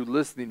most of you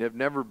listening have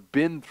never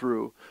been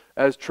through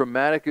as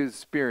traumatic an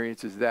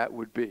experience as that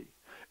would be.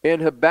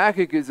 And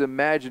Habakkuk is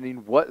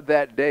imagining what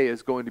that day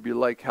is going to be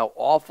like, how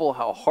awful,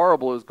 how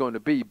horrible it's going to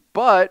be.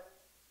 But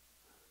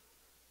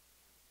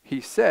he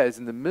says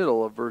in the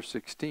middle of verse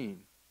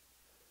 16,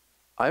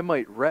 I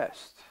might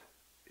rest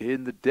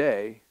in the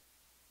day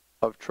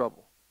of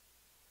trouble.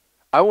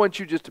 I want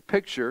you just to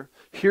picture,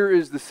 here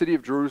is the city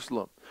of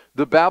Jerusalem.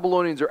 The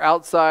Babylonians are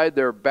outside,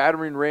 their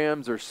battering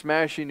rams are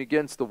smashing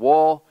against the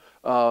wall.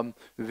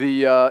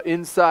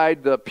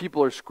 Inside, the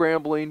people are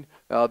scrambling.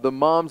 The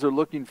moms are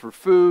looking for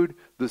food.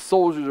 The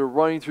soldiers are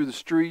running through the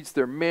streets.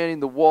 They're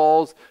manning the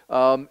walls.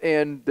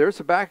 And there's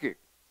Habakkuk.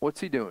 What's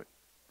he doing?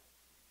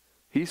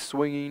 He's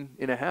swinging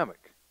in a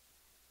hammock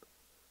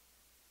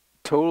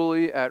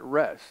totally at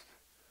rest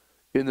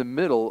in the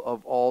middle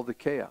of all the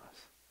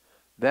chaos.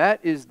 That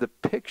is the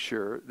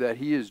picture that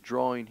he is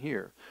drawing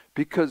here.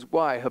 Because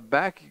why?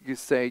 Habakkuk is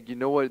saying, you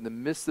know what, in the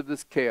midst of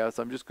this chaos,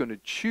 I'm just going to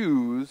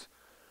choose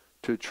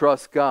to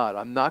trust God.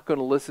 I'm not going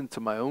to listen to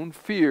my own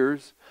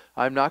fears.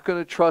 I'm not going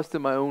to trust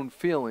in my own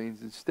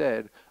feelings.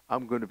 Instead,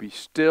 I'm going to be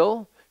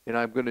still, and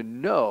I'm going to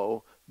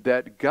know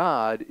that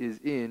God is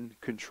in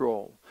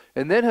control.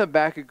 And then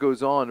Habakkuk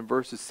goes on in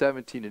verses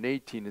 17 and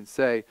 18 and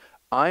say,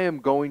 I am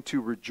going to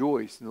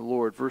rejoice in the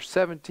Lord. Verse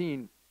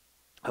 17,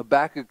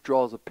 Habakkuk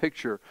draws a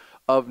picture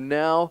of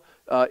now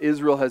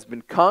Israel has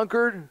been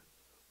conquered.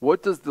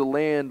 What does the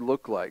land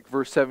look like?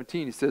 Verse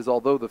 17, he says,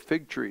 although the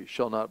fig tree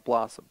shall not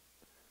blossom,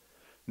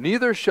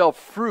 neither shall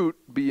fruit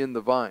be in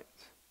the vines.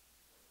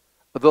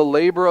 The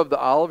labor of the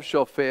olive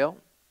shall fail.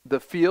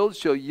 The fields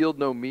shall yield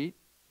no meat.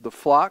 The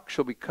flock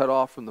shall be cut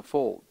off from the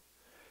fold.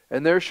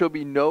 And there shall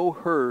be no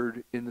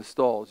herd in the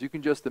stalls. You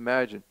can just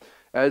imagine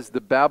as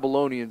the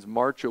Babylonians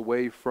march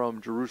away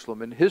from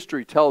Jerusalem. And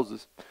history tells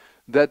us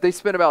that they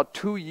spent about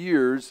 2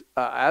 years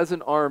as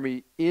an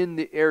army in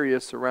the area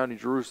surrounding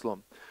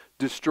Jerusalem,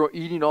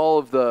 eating all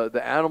of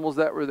the animals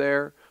that were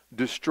there,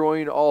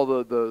 destroying all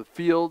the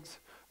fields,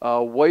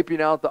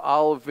 wiping out the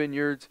olive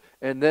vineyards,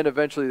 and then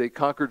eventually they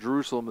conquer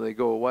Jerusalem and they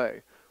go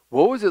away.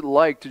 What was it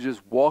like to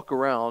just walk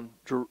around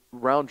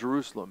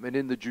Jerusalem and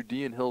in the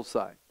Judean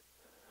hillside?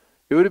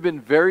 It would have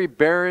been very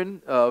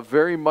barren,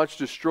 very much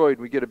destroyed.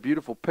 We get a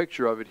beautiful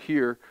picture of it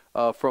here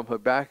from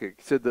Habakkuk.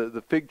 He said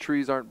the fig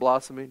trees aren't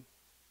blossoming.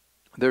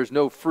 There's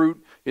no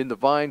fruit in the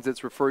vines.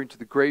 That's referring to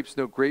the grapes,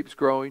 no grapes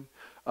growing.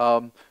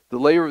 The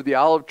labor of the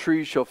olive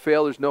trees shall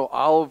fail. There's no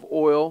olive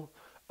oil.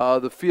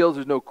 The fields,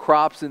 there's no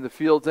crops in the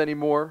fields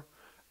anymore.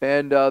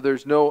 And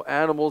there's no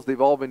animals. They've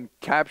all been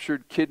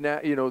captured,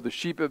 kidnapped. The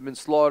sheep have been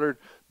slaughtered.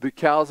 The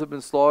cows have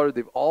been slaughtered.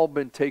 They've all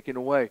been taken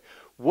away.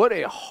 What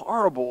a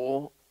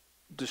horrible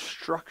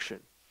destruction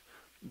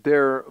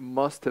there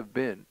must have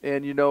been.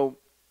 And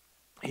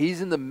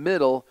he's in the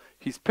middle.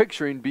 He's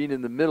picturing being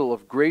in the middle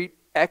of great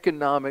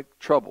economic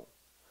trouble.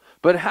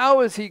 But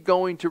how is he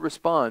going to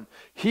respond?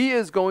 He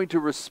is going to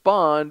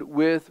respond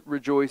with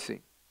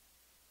rejoicing.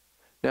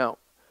 Now,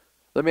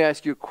 let me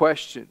ask you a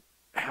question.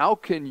 How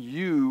can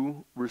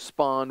you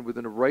respond with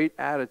a right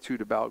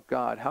attitude about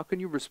God? How can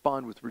you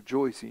respond with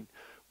rejoicing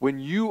when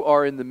you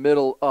are in the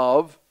middle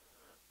of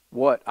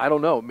what? I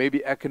don't know.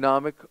 Maybe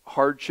economic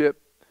hardship.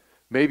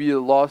 Maybe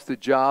you lost a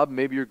job.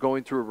 Maybe you're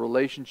going through a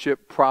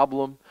relationship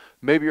problem.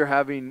 Maybe you're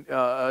having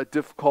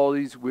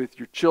difficulties with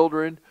your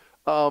children.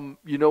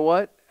 You know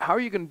what? How are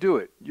you going to do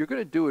it? You're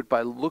going to do it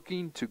by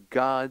looking to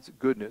God's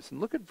goodness.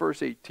 And look at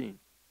verse 18.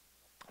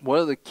 One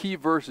of the key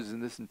verses in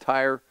this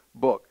entire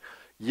book.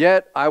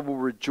 Yet I will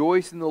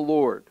rejoice in the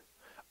Lord.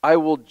 I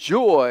will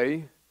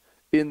joy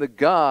in the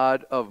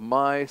God of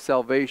my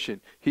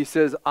salvation. He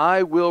says,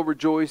 I will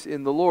rejoice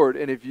in the Lord.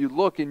 And if you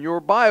look in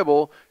your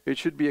Bible, it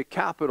should be a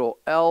capital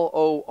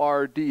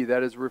L-O-R-D.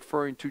 That is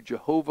referring to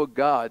Jehovah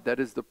God. That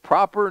is the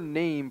proper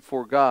name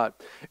for God.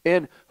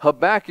 And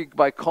Habakkuk,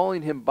 by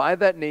calling him by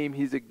that name,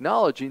 he's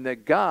acknowledging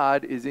that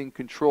God is in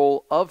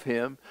control of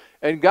him.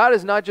 And God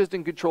is not just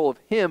in control of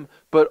him,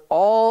 but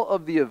all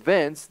of the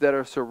events that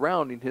are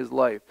surrounding his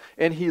life.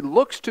 And he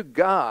looks to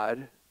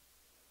God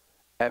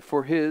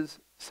for his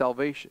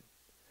salvation.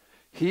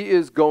 He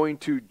is going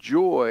to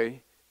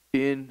joy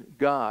in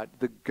God,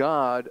 the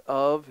God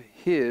of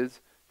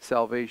his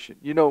salvation.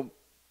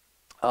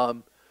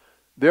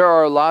 There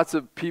are lots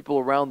of people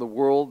around the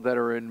world that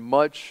are in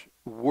much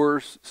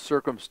worse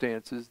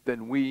circumstances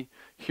than we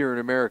here in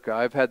America.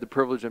 I've had the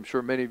privilege, I'm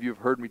sure many of you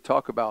have heard me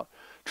talk about,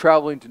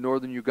 traveling to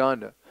northern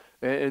Uganda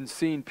and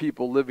seeing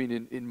people living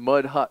in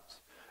mud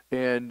huts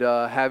and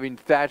having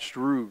thatched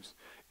roofs,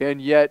 and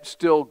yet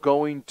still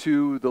going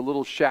to the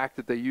little shack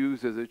that they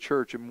use as a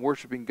church and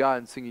worshiping God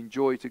and singing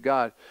joy to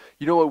God.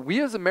 You know what?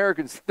 We as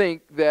Americans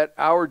think that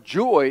our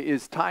joy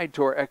is tied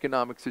to our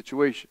economic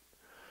situation.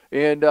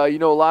 And, a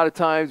lot of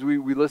times we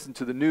listen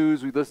to the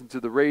news, we listen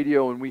to the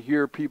radio, and we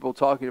hear people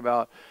talking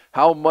about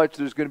how much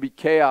there's going to be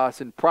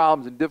chaos and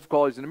problems and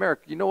difficulties in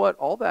America. You know what?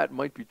 All that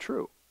might be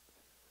true.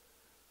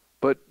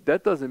 But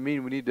that doesn't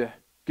mean we need to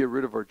get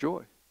rid of our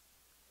joy.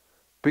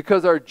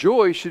 Because our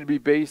joy should be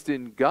based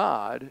in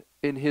God,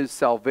 in his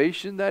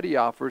salvation that he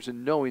offers,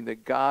 and knowing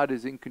that God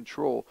is in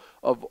control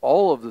of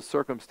all of the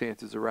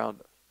circumstances around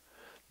us.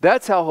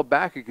 That's how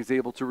Habakkuk is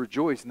able to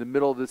rejoice in the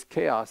middle of this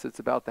chaos that's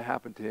about to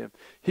happen to him.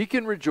 He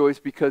can rejoice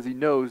because he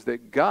knows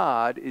that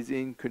God is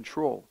in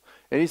control.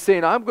 And he's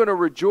saying, I'm going to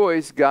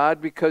rejoice, God,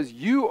 because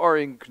you are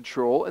in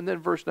control. And then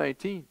verse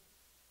 19,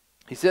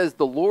 he says,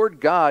 the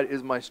Lord God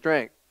is my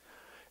strength,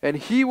 and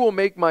he will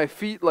make my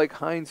feet like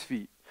hinds'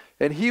 feet,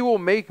 and he will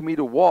make me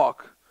to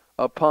walk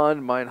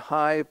upon mine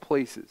high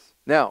places.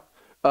 Now,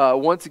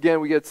 once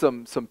again, we get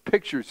some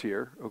pictures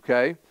here,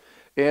 okay?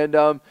 And,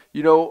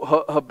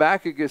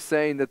 Habakkuk is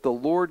saying that the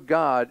Lord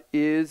God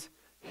is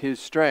his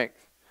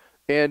strength.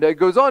 And it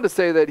goes on to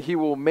say that he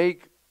will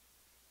make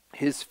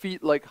his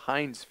feet like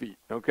hinds' feet,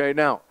 okay?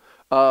 Now,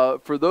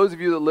 For those of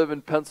you that live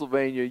in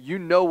Pennsylvania, you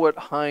know what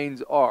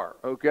hinds are,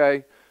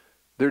 okay?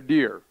 They're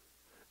deer.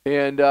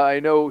 And I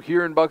know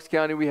here in Bucks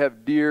County we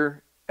have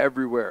deer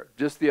everywhere.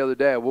 Just the other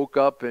day I woke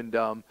up and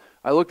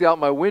I looked out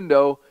my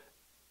window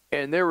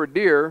and there were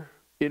deer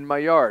in my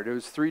yard. It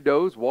was 3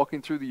 does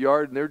walking through the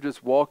yard, and they're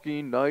just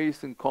walking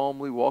nice and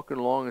calmly, walking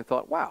along. I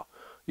thought, wow,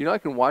 I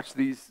can watch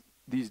these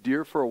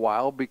deer for a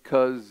while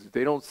because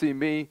they don't see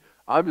me.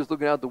 I'm just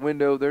looking out the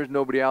window. There's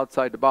nobody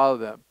outside to bother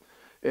them.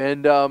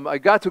 And I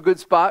got to a good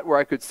spot where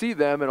I could see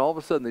them, and all of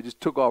a sudden they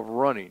just took off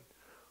running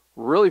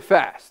really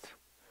fast.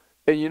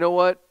 And you know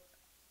what?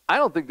 I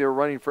don't think they were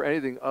running for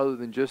anything other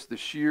than just the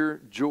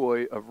sheer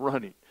joy of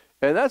running.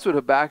 And that's what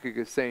Habakkuk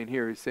is saying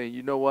here. He's saying,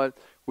 you know what?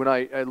 When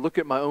I look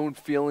at my own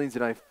feelings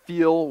and I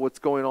feel what's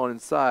going on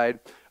inside,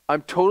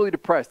 I'm totally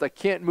depressed. I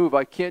can't move.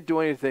 I can't do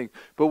anything.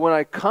 But when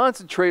I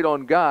concentrate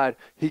on God,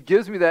 he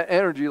gives me that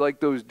energy like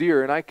those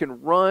deer, and I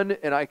can run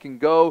and I can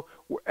go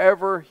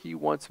wherever he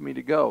wants me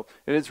to go.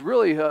 And it's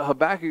really,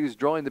 Habakkuk is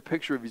drawing the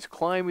picture of he's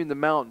climbing the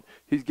mountain.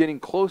 He's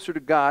getting closer to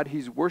God.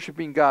 He's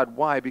worshiping God.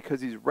 Why?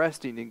 Because he's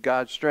resting in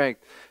God's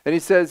strength. And he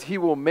says, he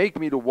will make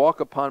me to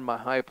walk upon my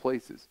high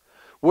places.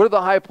 What are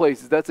the high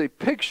places? That's a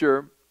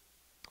picture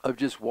of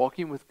just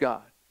walking with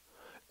God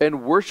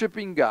and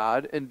worshiping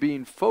God and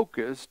being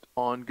focused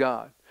on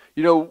God.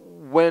 You know,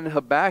 when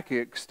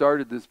Habakkuk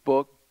started this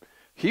book,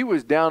 he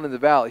was down in the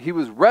valley. He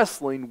was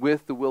wrestling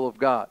with the will of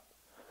God.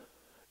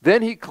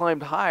 Then he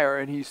climbed higher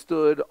and he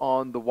stood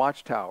on the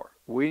watchtower,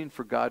 waiting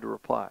for God to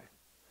reply.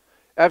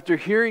 After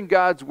hearing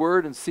God's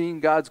word and seeing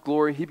God's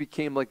glory, he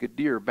became like a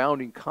deer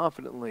bounding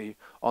confidently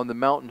on the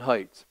mountain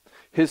heights.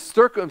 His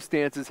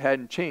circumstances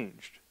hadn't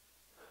changed,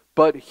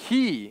 but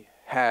he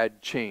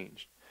had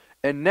changed.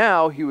 And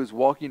now he was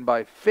walking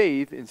by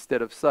faith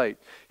instead of sight.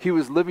 He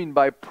was living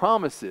by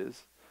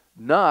promises,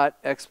 not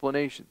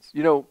explanations.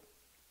 You know,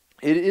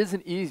 it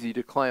isn't easy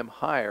to climb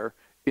higher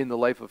in the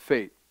life of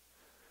faith.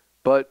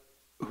 But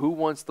who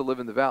wants to live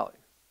in the valley?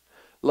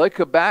 Like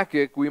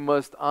Habakkuk, we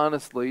must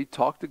honestly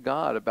talk to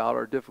God about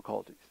our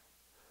difficulties.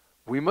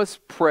 We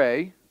must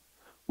pray.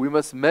 We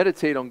must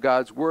meditate on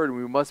God's word, and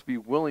we must be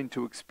willing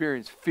to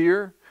experience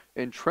fear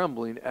and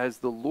trembling as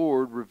the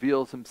Lord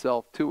reveals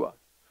himself to us.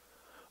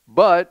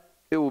 But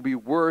it will be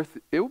worth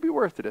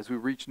it as we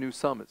reach new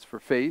summits for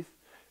faith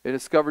and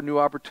discover new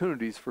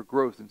opportunities for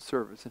growth and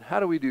service. And how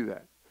do we do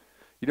that?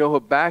 You know,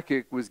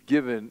 Habakkuk was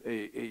given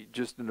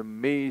just an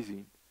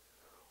amazing,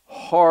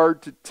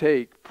 hard to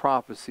take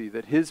prophecy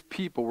that his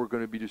people were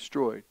going to be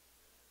destroyed.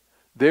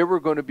 They were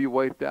going to be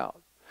wiped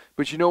out.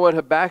 But you know what?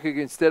 Habakkuk,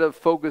 instead of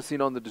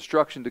focusing on the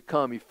destruction to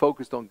come, he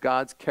focused on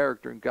God's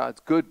character and God's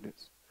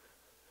goodness.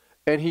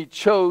 And he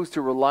chose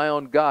to rely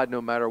on God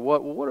no matter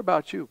what. Well, what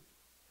about you?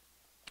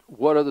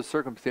 What are the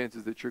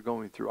circumstances that you're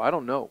going through? I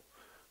don't know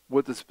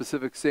what the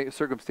specific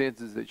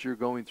circumstances that you're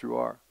going through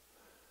are.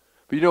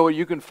 But you know what?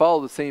 You can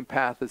follow the same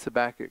path as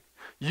Habakkuk.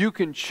 You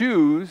can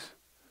choose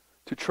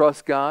to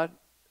trust God.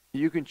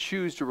 You can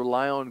choose to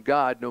rely on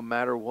God no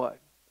matter what.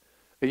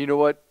 And you know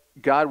what?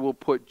 God will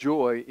put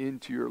joy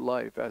into your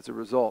life as a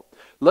result.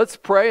 Let's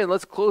pray and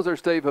let's close our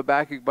study of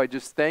Habakkuk by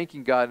just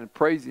thanking God and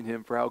praising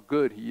him for how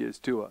good he is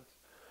to us.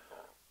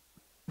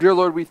 Dear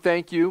Lord, we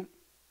thank you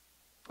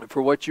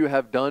for what you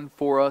have done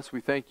for us. We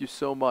thank you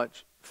so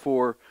much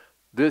for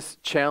this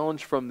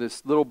challenge from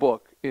this little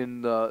book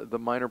in the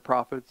Minor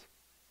Prophets.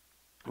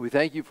 We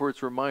thank you for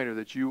its reminder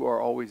that you are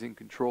always in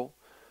control,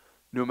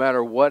 no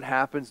matter what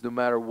happens, no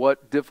matter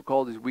what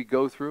difficulties we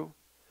go through.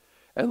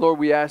 And Lord,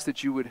 we ask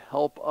that you would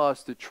help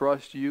us to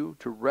trust you,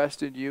 to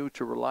rest in you,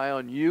 to rely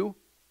on you,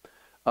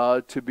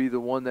 to be the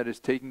one that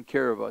is taking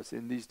care of us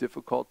in these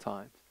difficult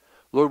times.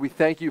 Lord, we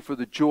thank you for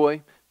the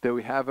joy that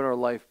we have in our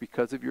life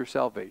because of your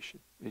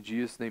salvation. In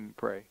Jesus' name we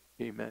pray.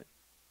 Amen.